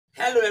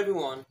Hello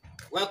everyone,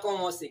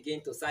 welcome once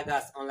again to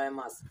Saga's Online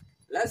Maths.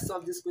 Let's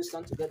solve this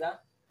question together.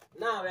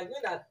 Now we're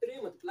going that 3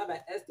 multiplied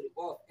by s to the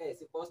power of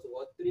s equals to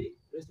what? 3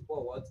 raised to the power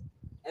of what?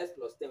 S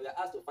plus 10. We are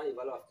asked to find the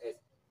value of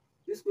s.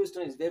 This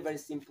question is very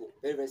simple,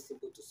 very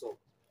simple to solve.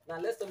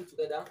 Now let's solve it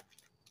together.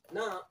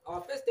 Now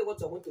our first step,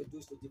 what we're going to do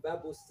is to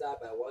divide both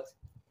sides by what?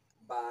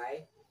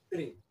 By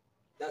 3.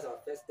 That's our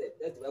first step.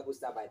 Let's divide both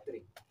sides by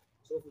 3.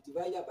 So if we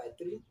divide here by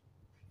 3 and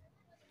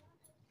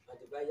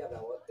divide here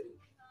by what? 3.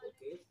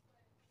 Okay.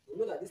 We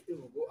know that this thing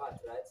will go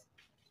out, right?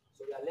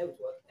 So we are left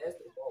with what? S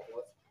to the power of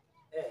what?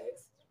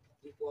 X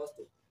equals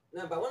to.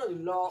 Now, by one of the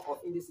law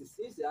of indices,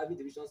 since you're having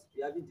division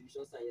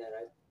sign here,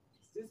 right?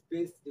 This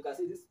base, you can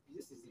see this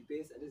is the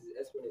base and this is the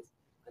exponent.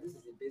 And this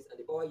is the base and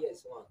the power here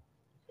is 1.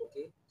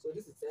 Okay? So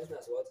this is same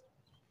as what?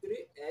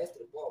 3s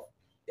to the power of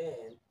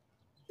 10.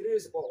 3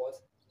 raised to the power what?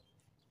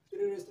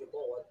 3 raised to the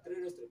power what? 3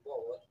 raised to the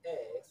power what?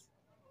 X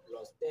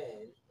plus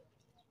 10,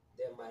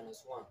 then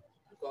minus 1.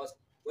 Because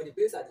when the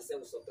base are the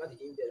same, we subtract the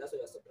index. That's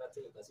why you're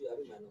subtracting. You can see you're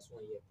having minus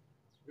 1 here.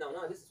 Now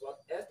this is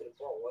what? S to the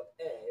power what?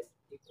 S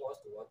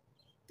equals to what?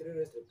 3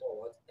 raised to the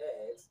power what?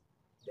 X,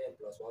 then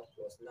plus what?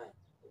 Plus 9.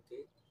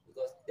 Okay?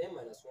 Because 10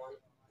 minus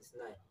 1 is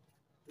 9.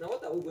 Now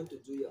what are we going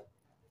to do here?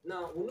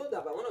 Now we know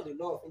that by one of the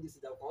law of indices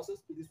that we can also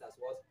split this as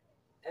what?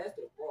 S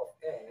to the power of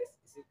S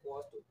is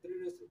equals to 3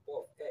 raised to the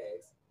power of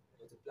X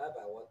multiplied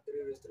by what?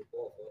 3 raised to the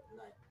power of what?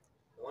 9.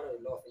 One of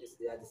the law of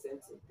indices, they are the same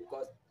thing,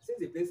 because since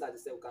the base are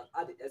the same, we can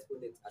add the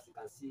exponent as you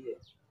can see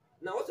here.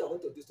 Now what we are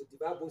going to do is to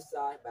divide both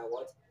sides by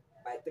what?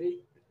 By 3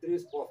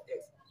 raised to the power of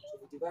x. So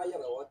we divide here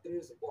by what? 3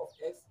 raised to the power of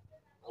x,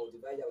 and we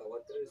divide here by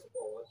what? 3 raised to the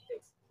power of what?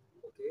 X.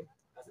 Okay,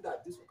 I see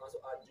that this will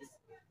cancel out this.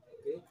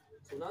 Okay,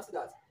 so now see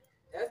that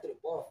s to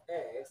the power of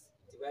x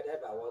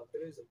divided by what?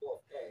 3 raised to the power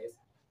of s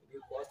will be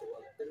equals to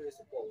what? 3 raised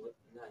to the power of what?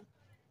 9.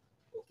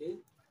 Okay,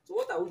 so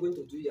what are we going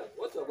to do here?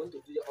 What we are going to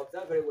do here,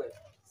 observe very well.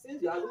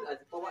 Since the argument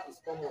as the power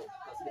is common,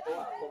 you can see the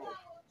power are common.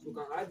 So you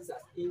can write this as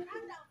into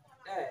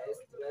s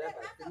divided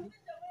by 3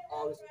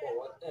 all raised to the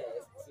power of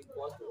s is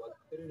equals to what?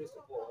 3 raised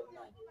to the power of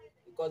 9.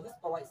 Because this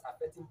power is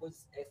affecting both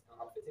x and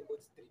affecting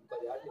both 3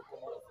 because they are having a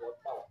common of what?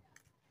 Power.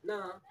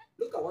 Now,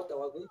 look at what we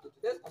are going to do.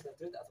 Let's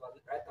concentrate at our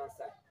right hand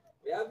side.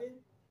 We are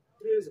having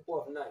 3 raised to the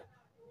power of 9.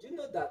 Do you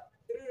know that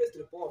 3 raised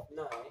to the power of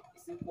 9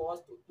 is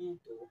equals to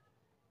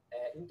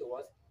into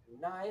what? 9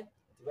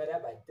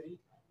 divided by 3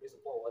 raised to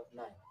the power of what?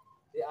 9.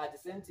 They are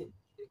the same thing,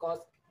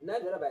 because 9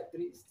 divided by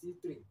 3 is still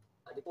 3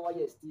 and the power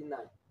here is still 9.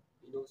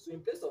 So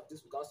in place of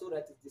this we can also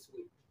write it this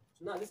way.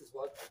 So now this is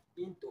what?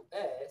 Into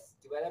s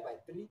divided by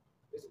 3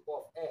 raised to the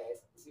power of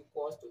s is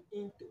equals to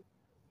into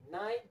 9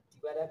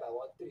 divided by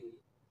what? 3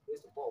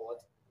 raised to the power of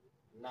what?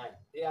 9.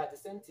 They are the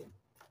same thing.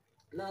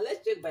 Now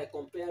let's check by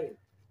comparing.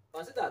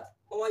 Consider that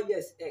power here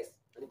is x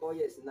and the power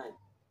here is 9.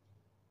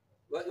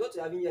 What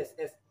you having here is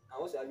s and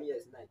what you having here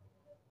is 9.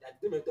 The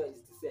denominator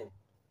is the same.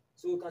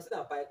 So we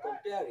consider by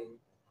comparing,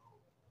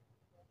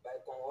 right?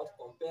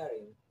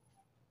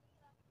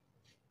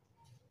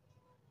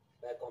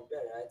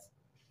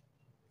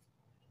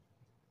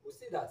 We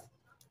see that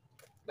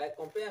by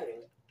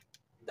comparing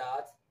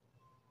that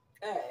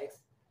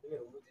x, let me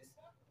remove this,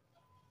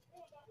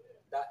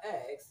 that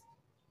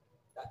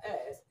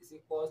s is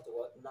equals to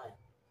what? 9.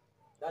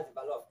 That's the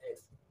value of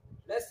x.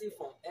 Let's see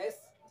from s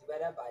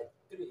divided by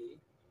 3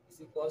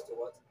 is equals to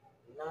what?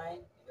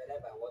 9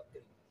 divided by what?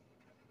 3.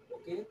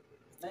 Okay?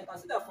 Now you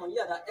consider from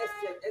here that s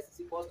is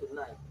equals to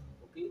 9.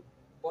 Okay?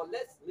 But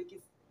let's make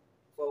it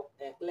for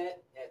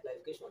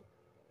clarification.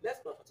 Let's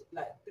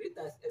multiply 3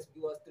 times s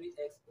give us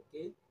 3x,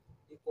 okay,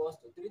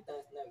 equals to 3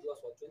 times 9 give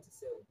us what? 27.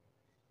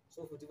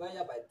 So if we divide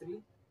here by 3,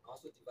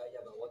 also divide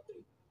here by what?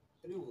 3.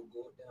 3 will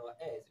go, then our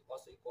s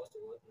also equals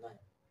to what? 9.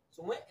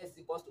 So when s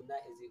equals to 9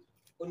 is the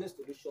only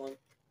solution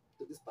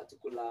to this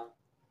particular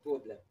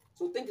problem.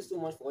 So thank you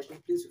so much for watching.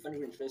 Please, if you find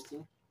it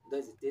interesting,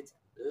 don't hesitate,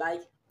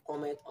 like,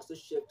 comment, also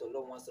share to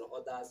loved ones or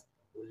others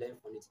who learn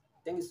from it.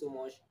 Thank you so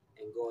much,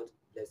 and God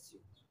bless you.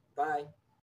 Bye.